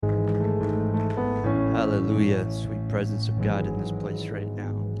Hallelujah. Sweet presence of God in this place right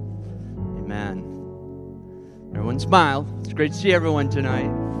now. Amen. Everyone smile. It's great to see everyone tonight.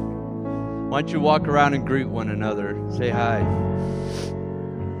 Why don't you walk around and greet one another? Say hi.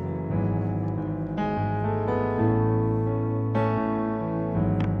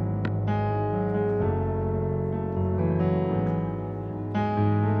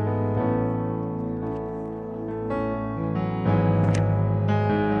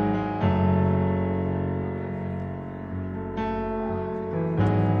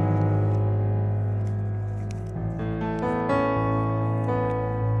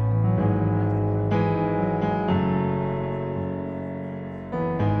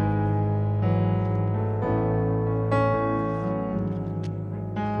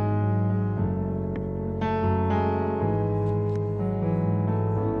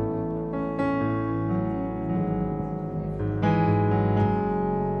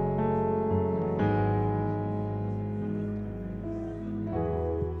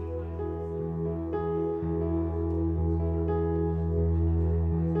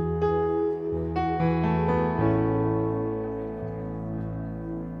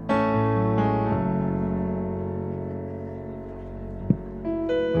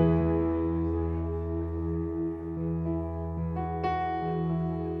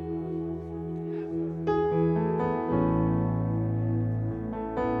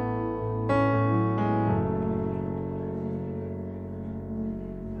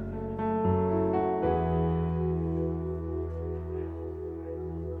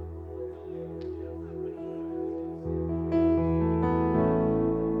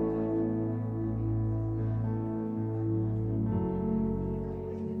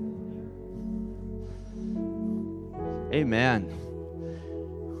 Amen.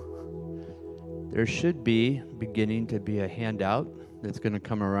 There should be beginning to be a handout that's going to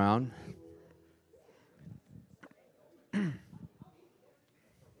come around.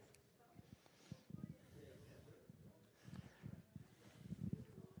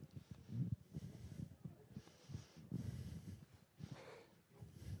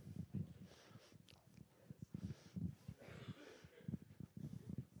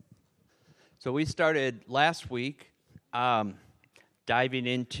 So we started last week diving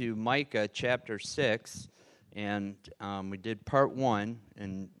into Micah chapter 6, and we did part 1,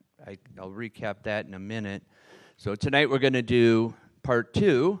 and I'll recap that in a minute. So tonight we're going to do part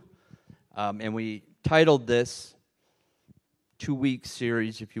 2, and we titled this 2-week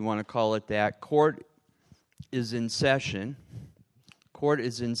series, if you want to call it that, Court is in Session. Court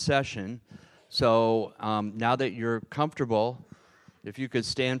is in Session. So now that you're comfortable, if you could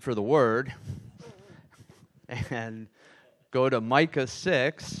stand for the word and go to Micah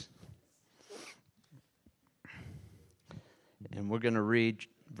 6, and we're going to read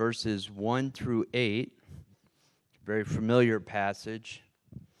verses 1 through 8. Very familiar passage.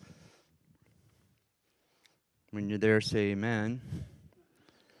 When you're there, say amen.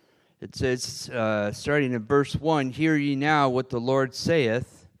 It says, starting in verse 1, "Hear ye now what the Lord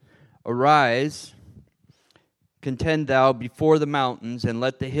saith, Arise, contend thou before the mountains, and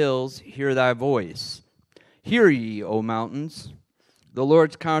let the hills hear thy voice. Hear ye, O mountains, the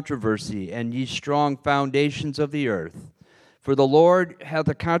Lord's controversy, and ye strong foundations of the earth. For the Lord hath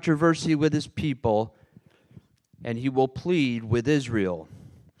a controversy with his people, and he will plead with Israel.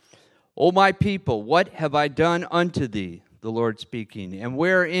 O my people, what have I done unto thee? The Lord speaking. And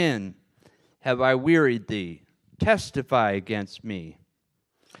wherein have I wearied thee? Testify against me.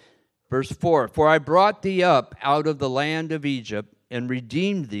 Verse 4, For I brought thee up out of the land of Egypt, and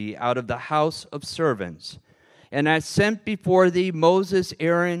redeemed thee out of the house of servants. And I sent before thee Moses,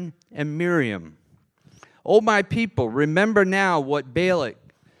 Aaron, and Miriam. O my people, remember now what Balak,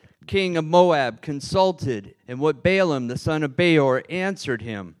 king of Moab, consulted, and what Balaam, the son of Beor, answered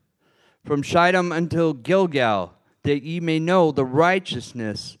him. From Shittim until Gilgal, that ye may know the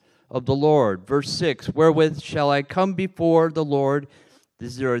righteousness of the Lord. Verse 6, Wherewith shall I come before the Lord?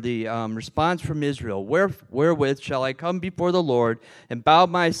 This is the response from Israel. Wherewith shall I come before the Lord and bow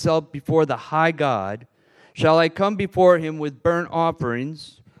myself before the high God? Shall I come before him with burnt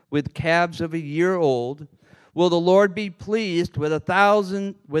offerings, with calves of a year old? Will the Lord be pleased with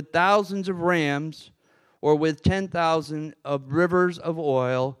thousands of rams, or with 10,000 of rivers of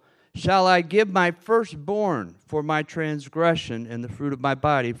oil? Shall I give my firstborn for my transgression, and the fruit of my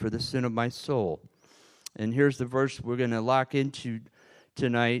body for the sin of my soul? And here's the verse we're going to lock into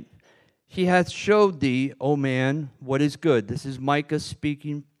tonight. He hath showed thee, O man, what is good. This is Micah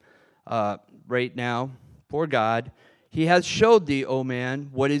speaking right now for God. He hath showed thee, O man,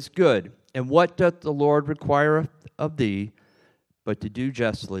 what is good. And what doth the Lord require of thee, but to do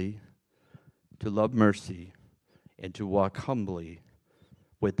justly, to love mercy, and to walk humbly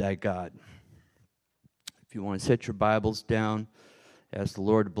with thy God. If you want to set your Bibles down, ask the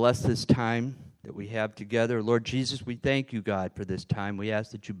Lord to bless this time that we have together. Lord Jesus, we thank you, God, for this time. We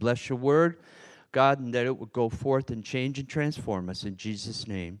ask that you bless your word, God, and that it would go forth and change and transform us in Jesus'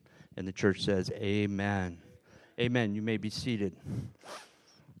 name. And the church says, amen. Amen. You may be seated.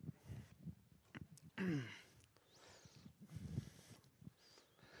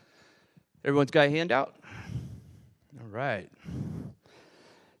 Everyone's got a handout? All right.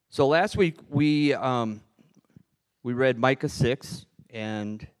 So last week we read Micah 6,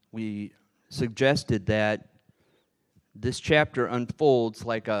 and we suggested that this chapter unfolds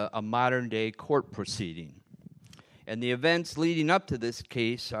like a modern-day court proceeding. And the events leading up to this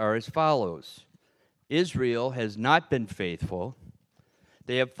case are as follows. Israel has not been faithful.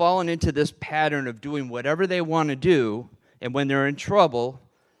 They have fallen into this pattern of doing whatever they want to do, and when they're in trouble,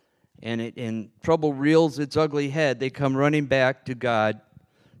 and trouble rears its ugly head, they come running back to God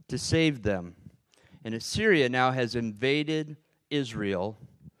to save them. And Assyria now has invaded Israel,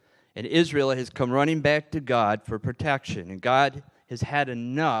 and Israel has come running back to God for protection. And God has had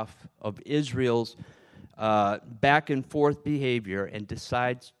enough of Israel's back and forth behavior and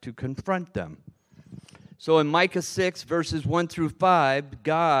decides to confront them. So in Micah 6, verses 1 through 5,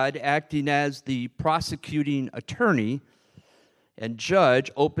 God, acting as the prosecuting attorney and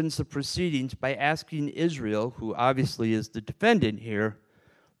judge, opens the proceedings by asking Israel, who obviously is the defendant here,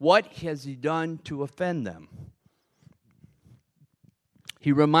 what has he done to offend them?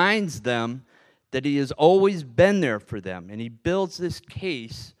 He reminds them that he has always been there for them, and he builds this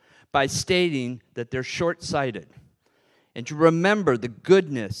case by stating that they're short-sighted and to remember the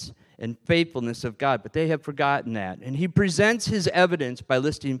goodness and faithfulness of God, but they have forgotten that. And he presents his evidence by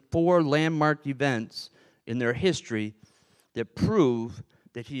listing 4 landmark events in their history that prove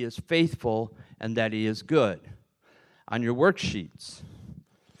that he is faithful and that he is good. On your worksheets,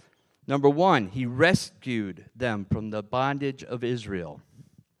 number 1, he rescued them from the bondage of Israel.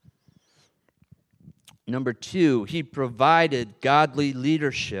 Number 2, he provided godly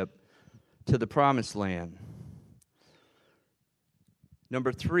leadership to the promised land.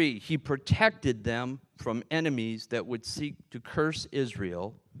 Number 3, he protected them from enemies that would seek to curse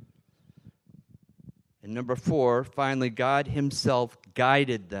Israel. And number 4, finally, God himself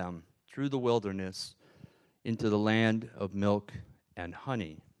guided them through the wilderness into the land of milk and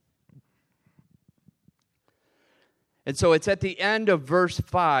honey. And so it's at the end of verse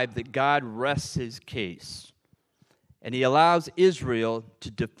 5 that God rests his case, and he allows Israel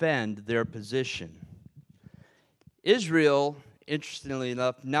to defend their position. Israel, interestingly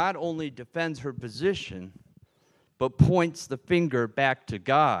enough, not only defends her position, but points the finger back to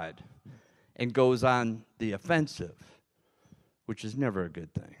God and goes on the offensive, which is never a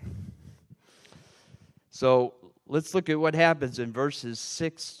good thing. So let's look at what happens in verses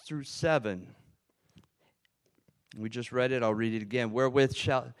 6 through 7. We just read it. I'll read it again. Wherewith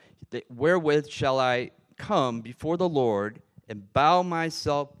shall I come before the Lord and bow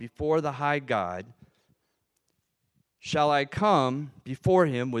myself before the high God? Shall I come before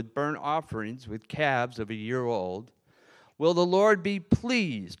him with burnt offerings, with calves of a year old? Will the Lord be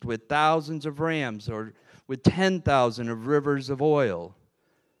pleased with thousands of rams, or with 10,000 of rivers of oil?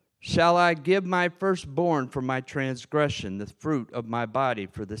 Shall I give my firstborn for my transgression, the fruit of my body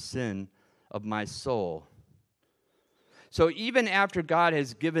for the sin of my soul? So even after God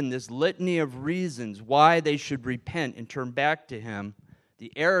has given this litany of reasons why they should repent and turn back to him,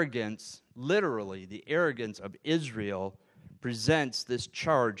 the arrogance, literally the arrogance of Israel, presents this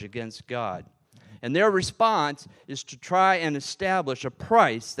charge against God. And their response is to try and establish a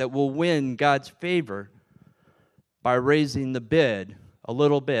price that will win God's favor by raising the bid a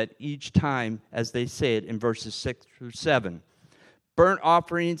little bit each time, as they say it in verses 6 through 7. Burnt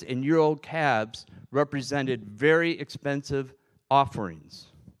offerings and year-old calves represented very expensive offerings.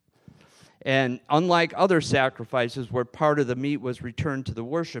 And unlike other sacrifices where part of the meat was returned to the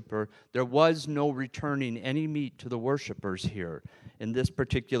worshiper, there was no returning any meat to the worshipers here in this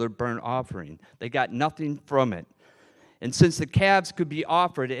particular burnt offering. They got nothing from it. And since the calves could be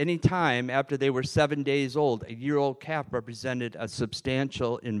offered at any time after they were 7 days old, a year-old calf represented a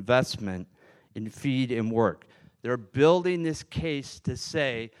substantial investment in feed and work. They're building this case to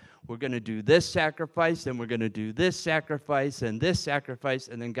say, we're going to do this sacrifice, and we're going to do this sacrifice, and this sacrifice,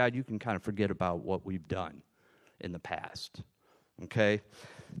 and then, God, you can kind of forget about what we've done in the past. Okay?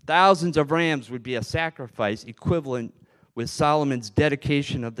 Thousands of rams would be a sacrifice equivalent with Solomon's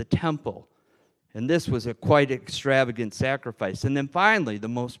dedication of the temple. And this was a quite extravagant sacrifice. And then finally, the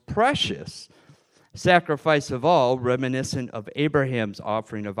most precious Sacrifice of all, reminiscent of Abraham's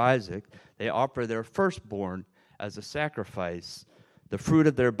offering of Isaac, they offer their firstborn as a sacrifice, the fruit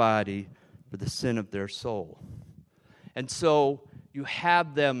of their body for the sin of their soul. And so you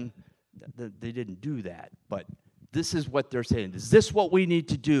have them, they didn't do that, but this is what they're saying. Is this what we need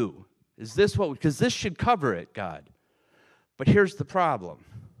to do? Is this what, because this should cover it, God. But here's the problem.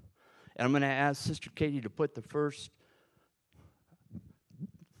 And I'm going to ask Sister Katie to put the first.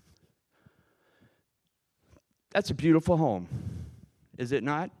 That's a beautiful home, is it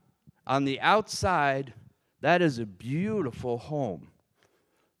not? On the outside, that is a beautiful home.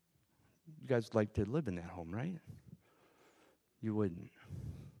 You guys like to live in that home, right? You wouldn't.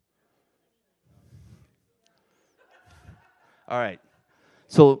 All right.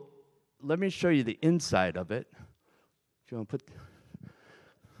 So let me show you the inside of it. Do you want to put...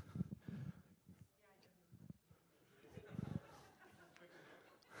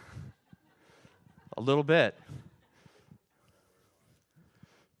 A little bit.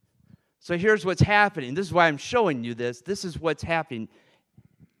 So here's what's happening. This is why I'm showing you this. This is what's happening.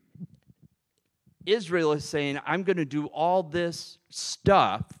 Israel is saying, I'm going to do all this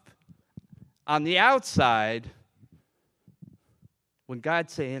stuff on the outside when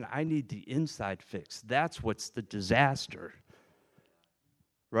God's saying, I need the inside fixed. That's what's the disaster.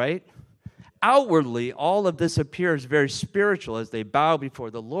 Right? Outwardly, all of this appears very spiritual as they bow before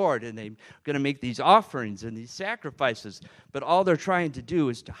the Lord and they're going to make these offerings and these sacrifices. But all they're trying to do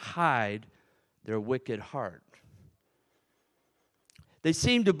is to hide their wicked heart. They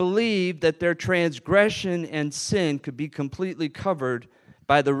seem to believe that their transgression and sin could be completely covered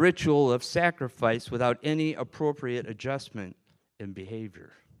by the ritual of sacrifice without any appropriate adjustment in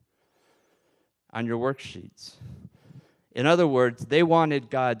behavior. On your worksheets. In other words, they wanted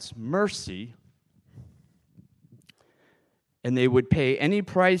God's mercy, and they would pay any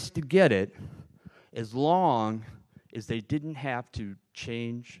price to get it as long as they didn't have to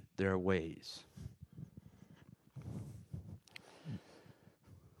change their ways.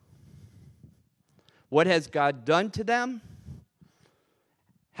 What has God done to them?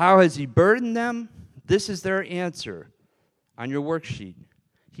 How has He burdened them? This is their answer on your worksheet.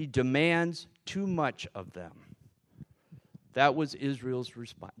 He demands too much of them. That was Israel's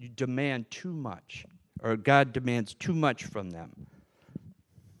response. You demand too much, or God demands too much from them.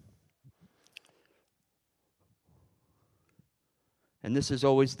 And this is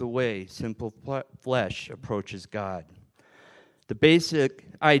always the way simple flesh approaches God. The basic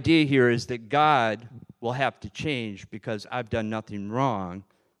idea here is that God will have to change because I've done nothing wrong.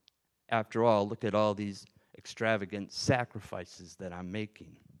 After all, look at all these extravagant sacrifices that I'm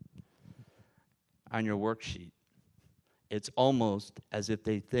making. On your worksheet. It's almost as if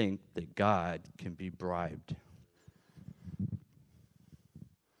they think that God can be bribed.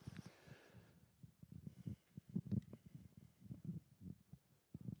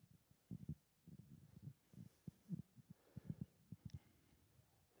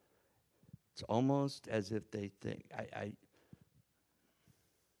 It's almost as if they think,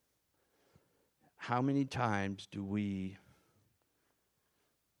 how many times do we...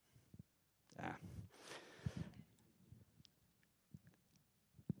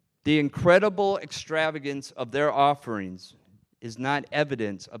 The incredible extravagance of their offerings is not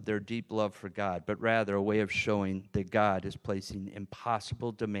evidence of their deep love for God, but rather a way of showing that God is placing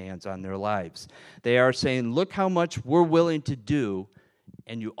impossible demands on their lives. They are saying, look how much we're willing to do,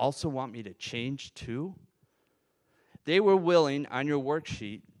 and you also want me to change too? They were willing, on your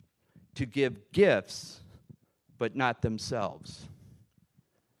worksheet, to give gifts, but not themselves.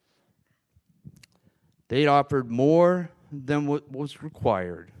 They offered more than what was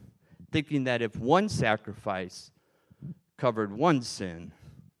required, thinking that if one sacrifice covered one sin,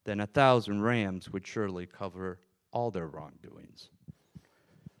 then 1,000 rams would surely cover all their wrongdoings.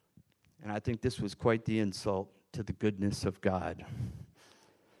 And I think this was quite the insult to the goodness of God.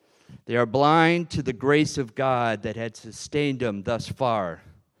 They are blind to the grace of God that had sustained them thus far.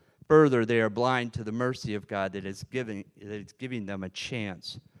 Further, they are blind to the mercy of God that is giving them a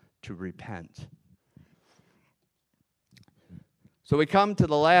chance to repent. So we come to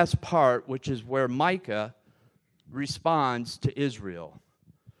the last part, which is where Micah responds to Israel.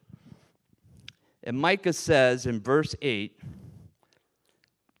 And Micah says in verse 8,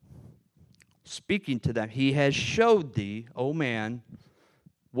 speaking to them, He has showed thee, O man,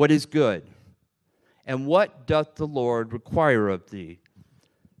 what is good. And what doth the Lord require of thee?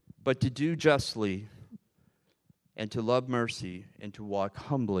 But to do justly, and to love mercy, and to walk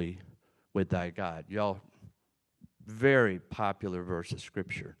humbly with thy God. Y'all, very popular verse of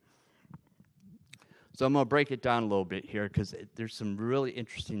Scripture. So I'm going to break it down a little bit here because there's some really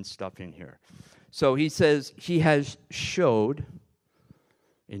interesting stuff in here. So he says, he has showed,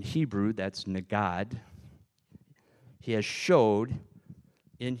 in Hebrew, that's nagad. He has showed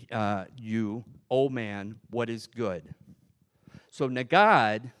in you, O man, what is good. So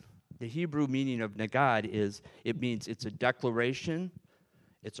nagad, the Hebrew meaning of nagad is, it means it's a declaration,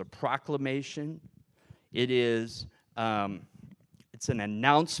 it's a proclamation, it is, it's an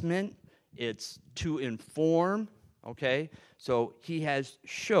announcement, it's to inform, okay? So he has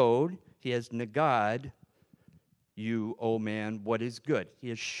showed, he has nagad you, O man, what is good. He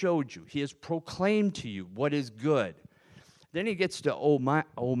has showed you, he has proclaimed to you what is good. Then he gets to O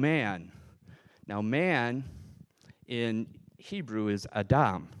man. Now man in Hebrew is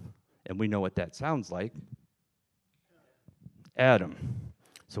Adam, and we know what that sounds like. Adam.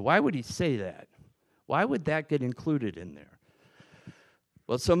 So why would he say that? Why would that get included in there?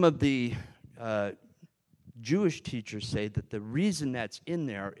 Well, some of the Jewish teachers say that the reason that's in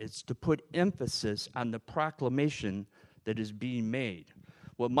there is to put emphasis on the proclamation that is being made.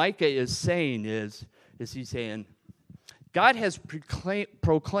 What Micah is saying is he's saying, God has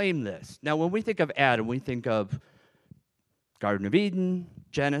proclaimed this. Now, when we think of Adam, we think of Garden of Eden,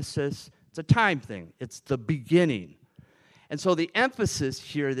 Genesis. It's a time thing. It's the beginning. And so the emphasis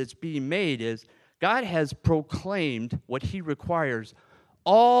here that's being made is God has proclaimed what he requires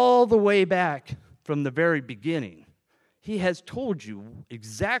all the way back from the very beginning. He has told you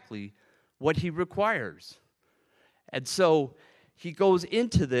exactly what he requires. And so he goes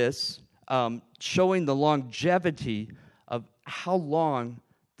into this showing the longevity of how long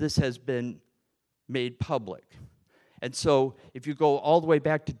this has been made public. And so if you go all the way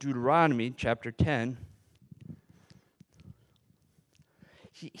back to Deuteronomy chapter 10,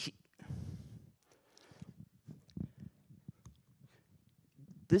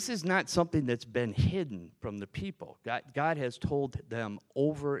 this is not something that's been hidden from the people. God has told them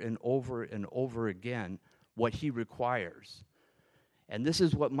over and over and over again what he requires. And this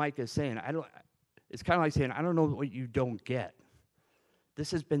is what Micah is saying. It's kind of like saying, I don't know what you don't get.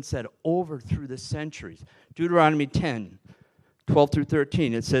 This has been said over through the centuries. Deuteronomy 10, 12 through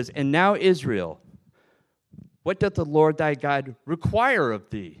 13, it says, And now, Israel, what doth the Lord thy God require of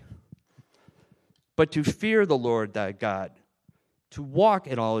thee? But to fear the Lord thy God, to walk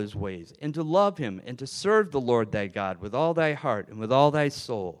in all his ways, and to love him, and to serve the Lord thy God with all thy heart and with all thy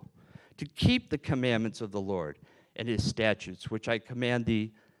soul, to keep the commandments of the Lord and his statutes, which I command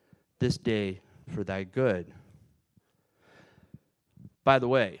thee this day for thy good. By the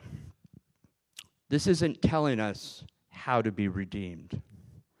way, this isn't telling us how to be redeemed,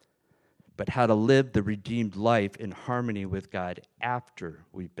 but how to live the redeemed life in harmony with God after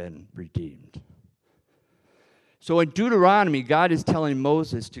we've been redeemed. So in Deuteronomy, God is telling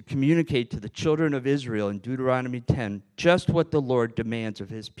Moses to communicate to the children of Israel in Deuteronomy 10 just what the Lord demands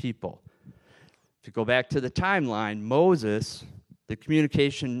of his people. To go back to the timeline, Moses, the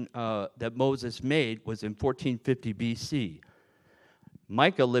communication that Moses made was in 1450 BC.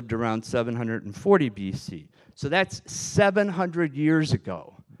 Micah lived around 740 BC. So that's 700 years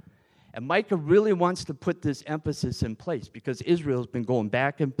ago. And Micah really wants to put this emphasis in place because Israel's been going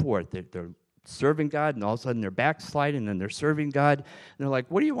back and forth. They're serving God, and all of a sudden they're backsliding, and they're serving God. And they're like,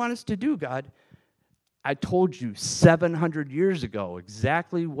 what do you want us to do, God? I told you 700 years ago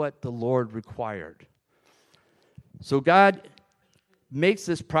exactly what the Lord required. So God makes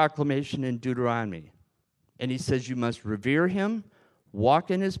this proclamation in Deuteronomy, and he says you must revere him,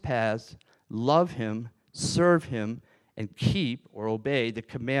 walk in his paths, love him, serve him, and keep or obey the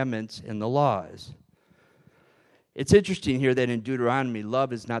commandments and the laws. It's interesting here that in Deuteronomy,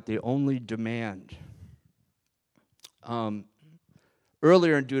 love is not the only demand.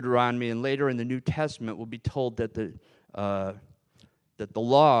 Earlier in Deuteronomy and later in the New Testament, we'll be told that the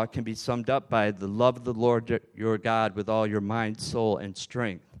law can be summed up by the love of the Lord your God with all your mind, soul, and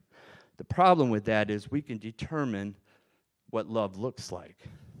strength. The problem with that is we can determine what love looks like.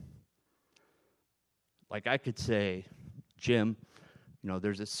 Like I could say, Jim,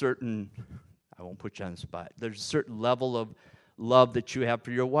 there's a certain, I won't put you on the spot, there's a certain level of love that you have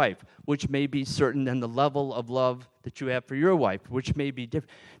for your wife, which may be certain than the level of love that you have for your wife, which may be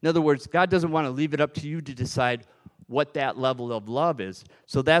different. In other words, God doesn't want to leave it up to you to decide what that level of love is.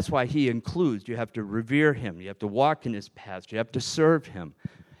 So that's why he includes, you have to revere him, you have to walk in his paths, you have to serve him.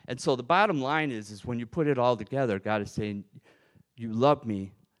 And so the bottom line is when you put it all together, God is saying, you love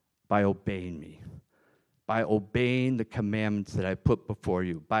me by obeying me, by obeying the commandments that I put before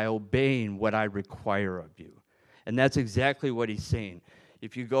you, by obeying what I require of you. And that's exactly what he's saying.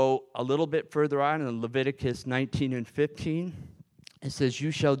 If you go a little bit further on in Leviticus 19 and 15, it says,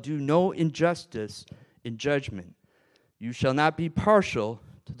 you shall do no injustice in judgment. You shall not be partial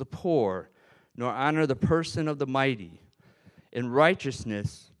to the poor, nor honor the person of the mighty. In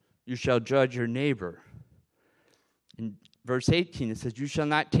righteousness you shall judge your neighbor. In verse 18 it says, you shall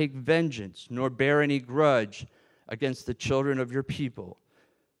not take vengeance, nor bear any grudge against the children of your people,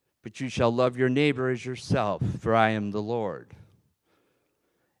 but you shall love your neighbor as yourself, for I am the Lord.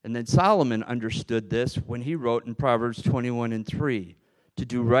 And then Solomon understood this when he wrote in Proverbs 21:3, to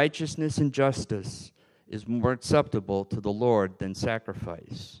do righteousness and justice is more acceptable to the Lord than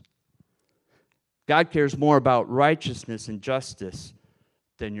sacrifice. God cares more about righteousness and justice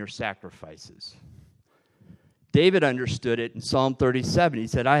than your sacrifices. David understood it in Psalm 37. He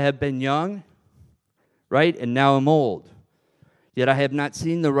said, I have been young, right, and now am old. Yet I have not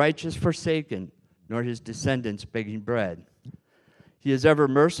seen the righteous forsaken, nor his descendants begging bread. He is ever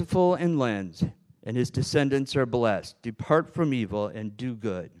merciful and lends, and his descendants are blessed. Depart from evil and do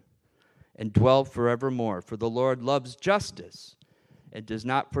good, and dwell forevermore. For the Lord loves justice and does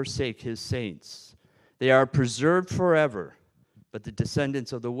not forsake his saints. They are preserved forever, but the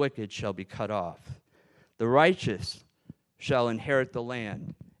descendants of the wicked shall be cut off. The righteous shall inherit the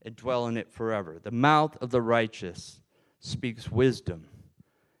land and dwell in it forever. The mouth of the righteous speaks wisdom,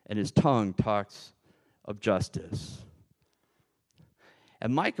 and his tongue talks of justice.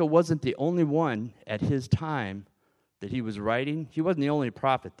 And Micah wasn't the only one at his time that he was writing. He wasn't the only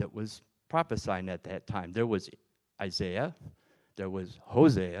prophet that was prophesying at that time. There was Isaiah, there was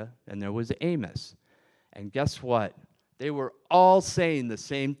Hosea, and there was Amos. And guess what? They were all saying the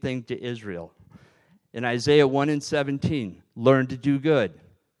same thing to Israel. In Isaiah 1:17, learn to do good,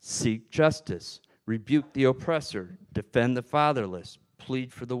 seek justice, rebuke the oppressor, defend the fatherless,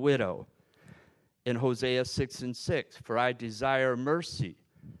 plead for the widow. In Hosea 6:6, for I desire mercy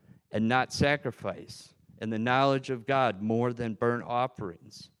and not sacrifice, and the knowledge of God more than burnt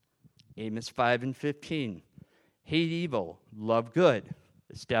offerings. Amos 5:15, hate evil, love good,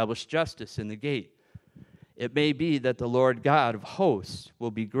 establish justice in the gate. It may be that the Lord God of hosts will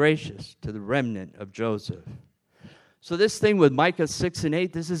be gracious to the remnant of Joseph. So this thing with Micah 6 and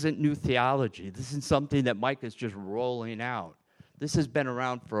 8, this isn't new theology. This isn't something that Micah's just rolling out. This has been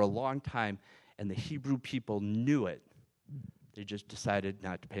around for a long time, and the Hebrew people knew it. They just decided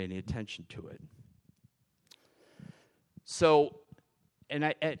not to pay any attention to it. So,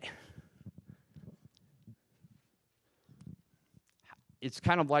 it's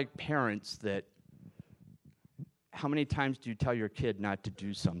kind of like parents that, how many times do you tell your kid not to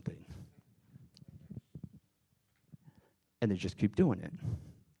do something? And they just keep doing it.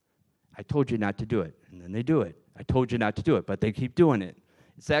 I told you not to do it, and then they do it. I told you not to do it, but they keep doing it.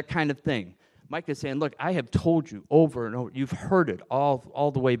 It's that kind of thing. Micah is saying, look, I have told you over and over. You've heard it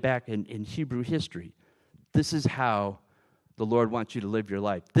all the way back in Hebrew history. This is how the Lord wants you to live your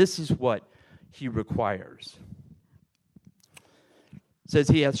life. This is what he requires. It says,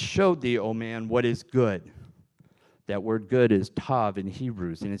 he hath showed thee, O man, what is good. That word good is tav in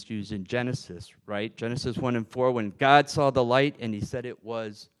Hebrews, and it's used in Genesis, right? Genesis 1:4, when God saw the light, and he said it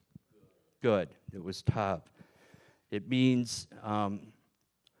was good. It was tav. It means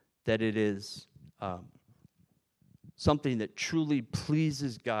that it is something that truly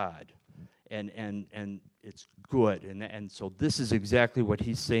pleases God, and it's good. And so this is exactly what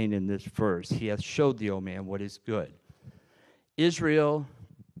he's saying in this verse. He hath showed thee, O man, what is good. Israel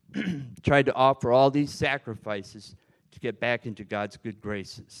tried to offer all these sacrifices to get back into God's good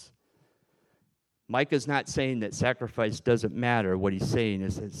graces. Micah's not saying that sacrifice doesn't matter. What he's saying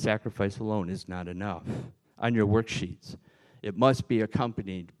is that sacrifice alone is not enough. On your worksheets, it must be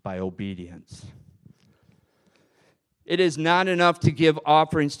accompanied by obedience. It is not enough to give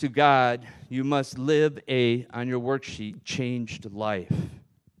offerings to God. You must live on your worksheet, changed life.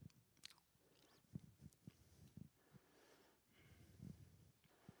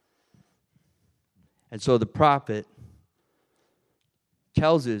 And so the prophet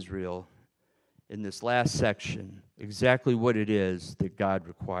tells Israel in this last section exactly what it is that God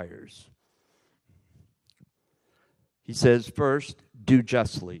requires. He says, first, do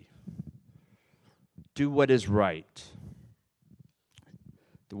justly. Do what is right.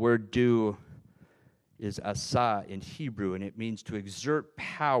 The word do is asa in Hebrew, and it means to exert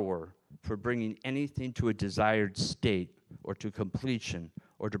power for bringing anything to a desired state or to completion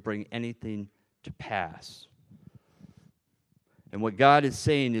or to bring anything to pass. And what God is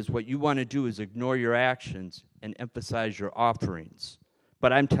saying is what you want to do is ignore your actions and emphasize your offerings.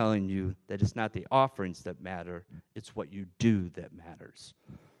 But I'm telling you that it's not the offerings that matter, it's what you do that matters.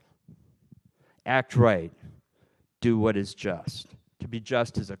 Act right. Do what is just. To be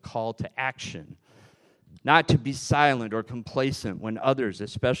just is a call to action. Not to be silent or complacent when others,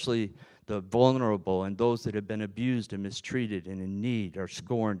 especially the vulnerable and those that have been abused and mistreated and in need, are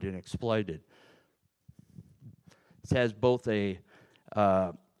scorned and exploited. It has both a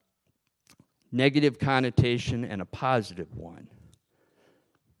negative connotation and a positive one.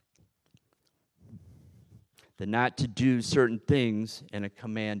 The not to do certain things and a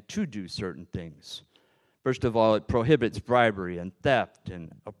command to do certain things. First of all, it prohibits bribery and theft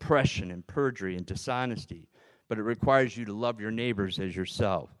and oppression and perjury and dishonesty, but it requires you to love your neighbors as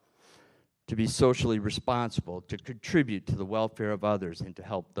yourself, to be socially responsible, to contribute to the welfare of others, and to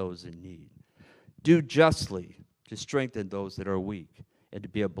help those in need. Do justly, to strengthen those that are weak, and to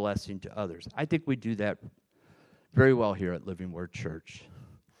be a blessing to others. I think we do that very well here at Living Word Church.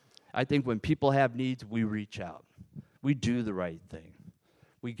 I think when people have needs, we reach out. We do the right thing.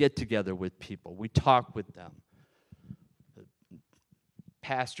 We get together with people. We talk with them. The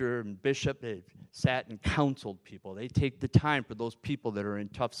pastor and bishop, they sat and counseled people. They take the time for those people that are in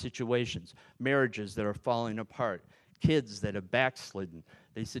tough situations, marriages that are falling apart, kids that have backslidden.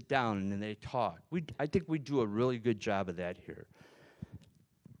 They sit down and they talk. I think we do a really good job of that here.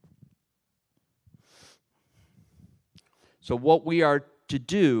 So what we are to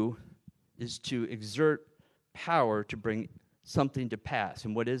do is to exert power to bring something to pass.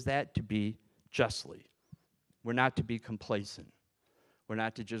 And what is that? To be justly. We're not to be complacent. We're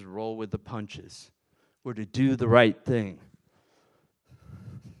not to just roll with the punches. We're to do the right thing.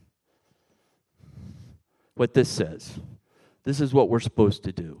 What this says. This is what we're supposed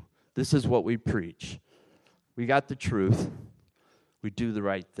to do. This is what we preach. We got the truth. We do the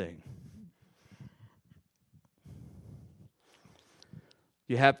right thing.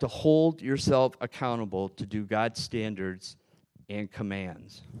 You have to hold yourself accountable to do God's standards and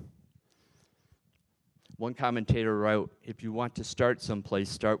commands. One commentator wrote, if you want to start someplace,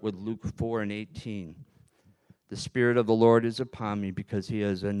 start with Luke 4:18. The Spirit of the Lord is upon me because he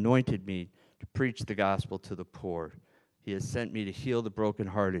has anointed me to preach the gospel to the poor. He has sent me to heal the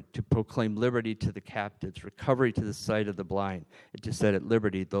brokenhearted, to proclaim liberty to the captives, recovery to the sight of the blind, and to set at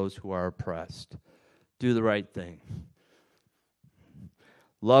liberty those who are oppressed. Do the right thing.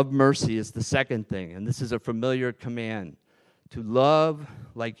 Love mercy is the second thing, and this is a familiar command. To love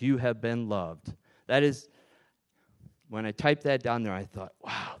like you have been loved. That is, when I typed that down there, I thought,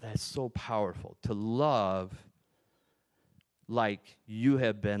 wow, that's so powerful. To love like you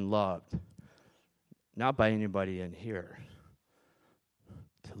have been loved. Not by anybody in here.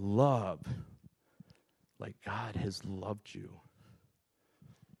 To love like God has loved you.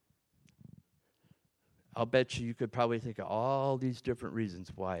 I'll bet you could probably think of all these different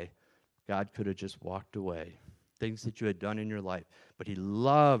reasons why God could have just walked away. Things that you had done in your life. But he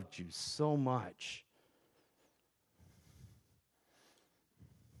loved you so much.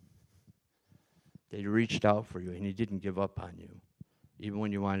 That he reached out for you and he didn't give up on you. Even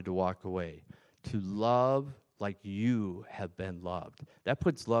when you wanted to walk away. To love like you have been loved. That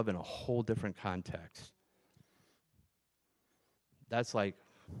puts love in a whole different context. That's like,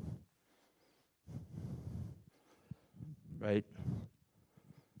 right?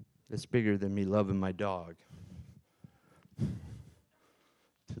 It's bigger than me loving my dog.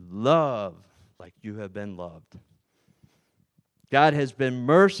 To love like you have been loved. God has been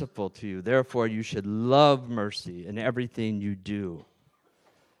merciful to you. Therefore, you should love mercy in everything you do.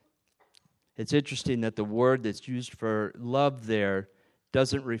 It's interesting that the word that's used for love there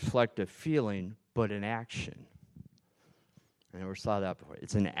doesn't reflect a feeling, but an action. I never saw that before.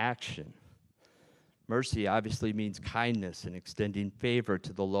 It's an action. Mercy obviously means kindness and extending favor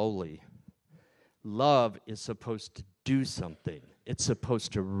to the lowly. Love is supposed to do something. It's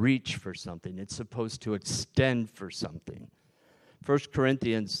supposed to reach for something. It's supposed to extend for something. 1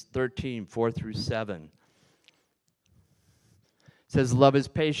 Corinthians 13, 4 through 7. It says, love is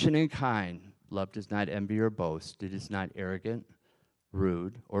patient and kind. Love does not envy or boast. It is not arrogant,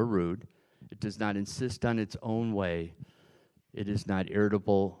 rude. It does not insist on its own way. It is not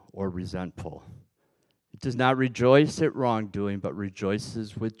irritable or resentful. It does not rejoice at wrongdoing, but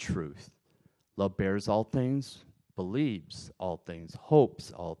rejoices with truth. Love bears all things, believes all things,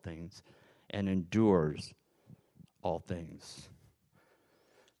 hopes all things, and endures all things.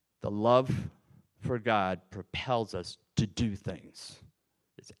 The love for God propels us to do things.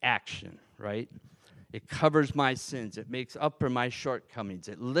 It's action, right? It covers my sins. It makes up for my shortcomings.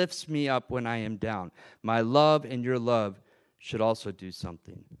 It lifts me up when I am down. My love and your love should also do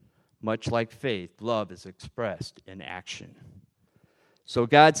something. Much like faith, love is expressed in action. So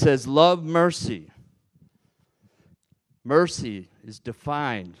God says, love mercy. Mercy is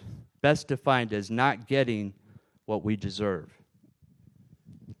defined, best defined as not getting what we deserve.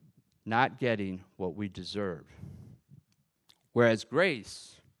 Not getting what we deserve. Whereas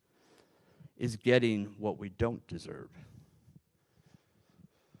grace is getting what we don't deserve.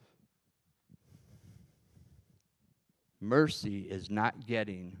 Mercy is not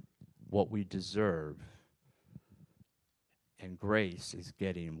getting what we deserve, and grace is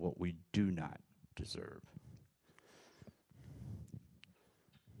getting what we do not deserve.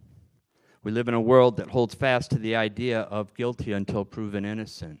 We live in a world that holds fast to the idea of guilty until proven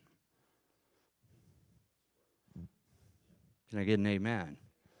innocent. Can I get an amen?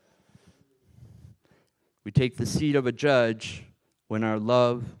 We take the seat of a judge when our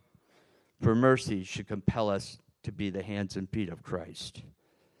love for mercy should compel us to be the hands and feet of Christ.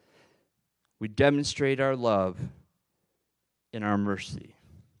 We demonstrate our love in our mercy.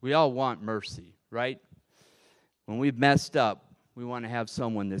 We all want mercy, right? When we've messed up, we want to have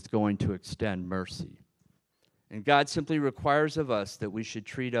someone that's going to extend mercy. And God simply requires of us that we should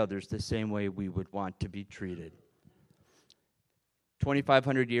treat others the same way we would want to be treated.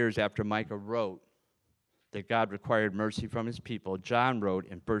 2,500 years after Micah wrote that God required mercy from his people, John wrote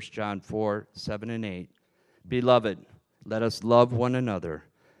in 1 John 4, 7 and 8, "Beloved, let us love one another,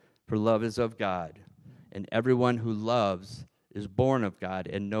 for love is of God, and everyone who loves is born of God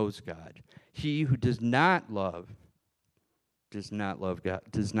and knows God. He who does not know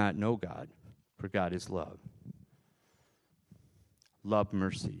God, for God is love." Love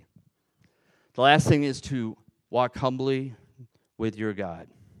mercy. The last thing is to walk humbly with your God.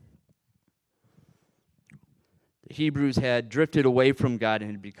 The Hebrews had drifted away from God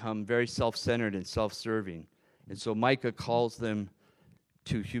and had become very self-centered and self-serving. And so Micah calls them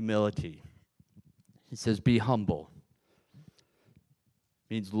to humility. He says, be humble.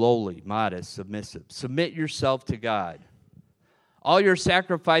 Means lowly, modest, submissive. Submit yourself to God. All your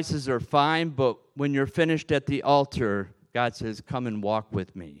sacrifices are fine, but when you're finished at the altar, God says, come and walk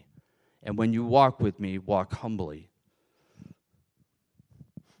with me. And when you walk with me, walk humbly.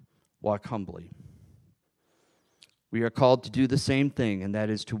 Walk humbly. We are called to do the same thing, and that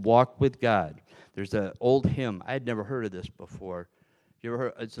is to walk with God. There's an old hymn. I had never heard of this before. You ever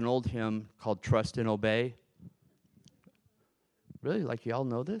heard? It's an old hymn called Trust and Obey. Really? Like y'all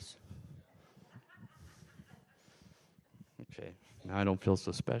know this? Okay. Now I don't feel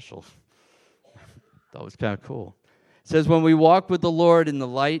so special. That was kind of cool. It says, when we walk with the Lord in the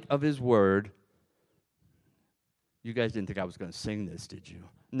light of his word. You guys didn't think I was going to sing this, did you?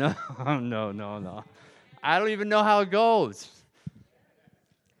 No. I don't even know how it goes.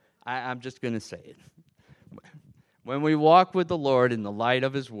 I'm just going to say it. When we walk with the Lord in the light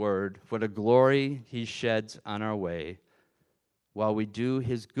of his word, what a glory he sheds on our way. While we do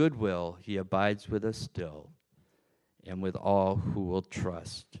his good will, he abides with us still, and with all who will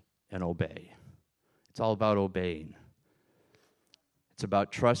trust and obey. It's all about obeying. It's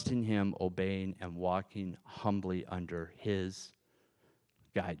about trusting him, obeying, and walking humbly under his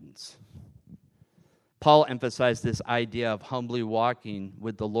guidance. Paul emphasized this idea of humbly walking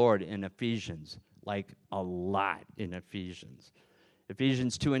with the Lord in Ephesians, like a lot in Ephesians.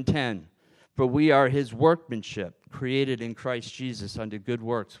 Ephesians 2 and 10, for we are his workmanship, created in Christ Jesus unto good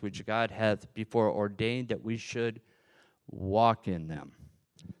works, which God hath before ordained that we should walk in them.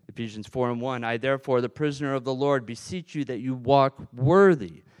 Ephesians 4 and 1, I therefore, the prisoner of the Lord, beseech you that you walk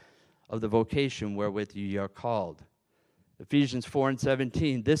worthy of the vocation wherewith ye are called. Ephesians 4 and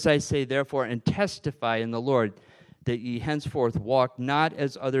 17, this I say therefore and testify in the Lord, that ye henceforth walk not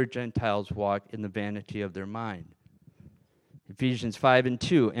as other Gentiles walk in the vanity of their mind. Ephesians 5 and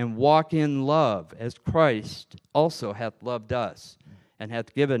 2, and walk in love, as Christ also hath loved us, and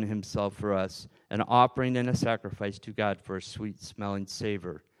hath given himself for us, an offering and a sacrifice to God for a sweet-smelling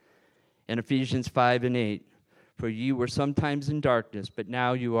savor. And Ephesians 5 and 8, for ye were sometimes in darkness, but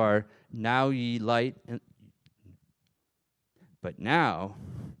now ye light, but now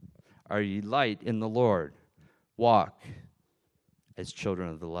are ye light in the Lord. Walk as children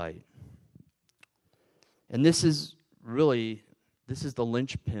of the light. And this is the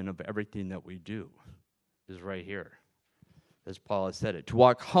linchpin of everything that we do, is right here, as Paul has said it. To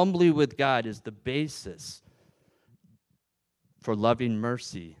walk humbly with God is the basis for loving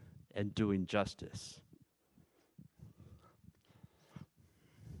mercy and doing justice.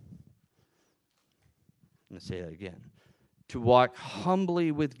 I'm going to say that again. To walk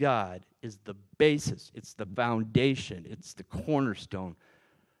humbly with God is the basis, it's the foundation, it's the cornerstone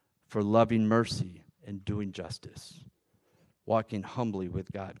for loving mercy and doing justice. Walking humbly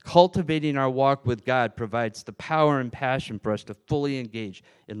with God. Cultivating our walk with God provides the power and passion for us to fully engage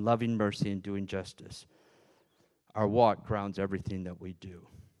in loving mercy and doing justice. Our walk grounds everything that we do.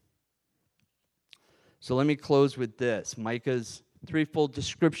 So let me close with this. Micah's threefold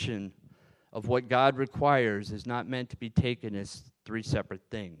description of what God requires is not meant to be taken as three separate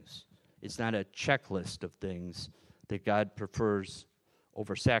things. It's not a checklist of things that God prefers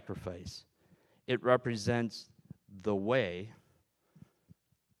over sacrifice. It represents the way,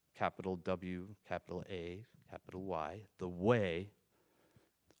 capital W, capital A, capital Y, the way,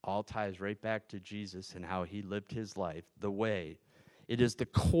 all ties right back to Jesus and how he lived his life, the way. It is the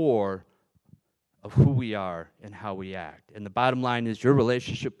core of who we are and how we act. And the bottom line is your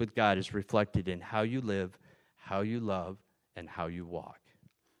relationship with God is reflected in how you live, how you love, and how you walk.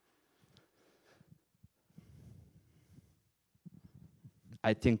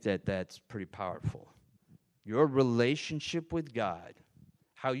 I think that that's pretty powerful. Your relationship with God,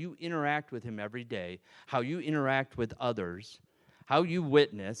 how you interact with him every day, how you interact with others, how you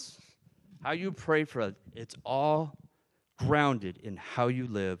witness, how you pray for others, it's all grounded in how you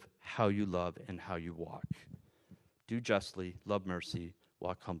live, how you love, and how you walk. Do justly, love mercy,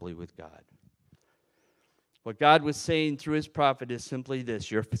 walk humbly with God. What God was saying through his prophet is simply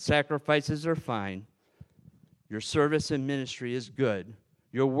this: your sacrifices are fine, your service and ministry is good,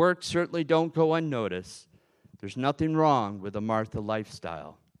 your works certainly don't go unnoticed. There's nothing wrong with a Martha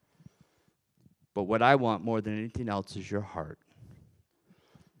lifestyle. But what I want more than anything else is your heart.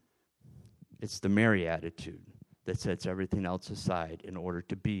 It's the Mary attitude that sets everything else aside in order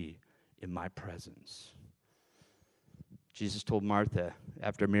to be in my presence. Jesus told Martha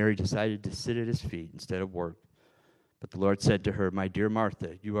after Mary decided to sit at his feet instead of work. But the Lord said to her, "My dear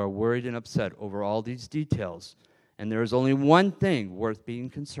Martha, you are worried and upset over all these details, and there is only one thing worth being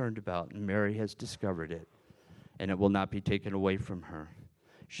concerned about, and Mary has discovered it, and it will not be taken away from her."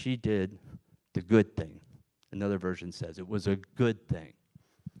 She did the good thing. Another version says it was a good thing.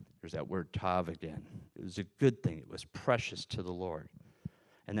 There's that word tav again. It was a good thing. It was precious to the Lord.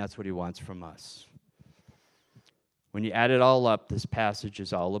 And that's what he wants from us. When you add it all up, this passage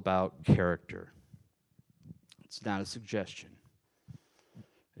is all about character. It's not a suggestion.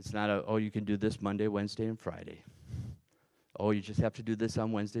 It's not a, oh, you can do this Monday, Wednesday, and Friday. Oh, you just have to do this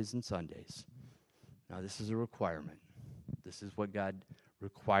on Wednesdays and Sundays. No, this is a requirement. This is what God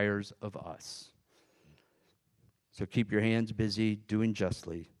requires of us. So keep your hands busy, doing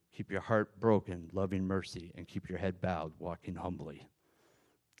justly. Keep your heart broken, loving mercy, and keep your head bowed, walking humbly.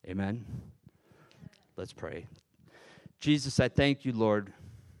 Amen? Let's pray. Jesus, I thank you, Lord,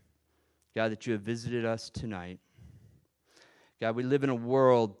 God, that you have visited us tonight. God, we live in a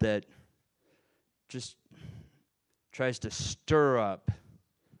world that just tries to stir up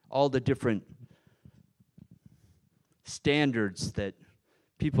all the different standards that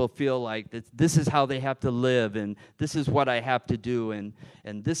people feel like that this is how they have to live, and this is what I have to do, and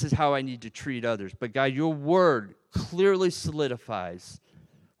this is how I need to treat others. But God, your word clearly solidifies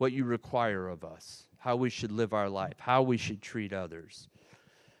what you require of us, how we should live our life, how we should treat others.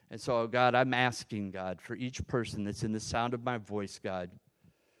 And so, God, I'm asking, God, for each person that's in the sound of my voice, God,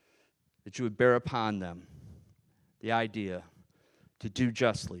 that you would bear upon them the idea to do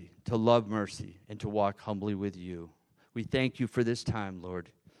justly, to love mercy, and to walk humbly with you. We thank you for this time, Lord.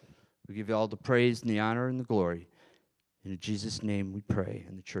 We give you all the praise and the honor and the glory. In Jesus' name we pray.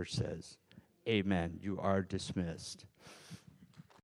 And the church says, amen. You are dismissed.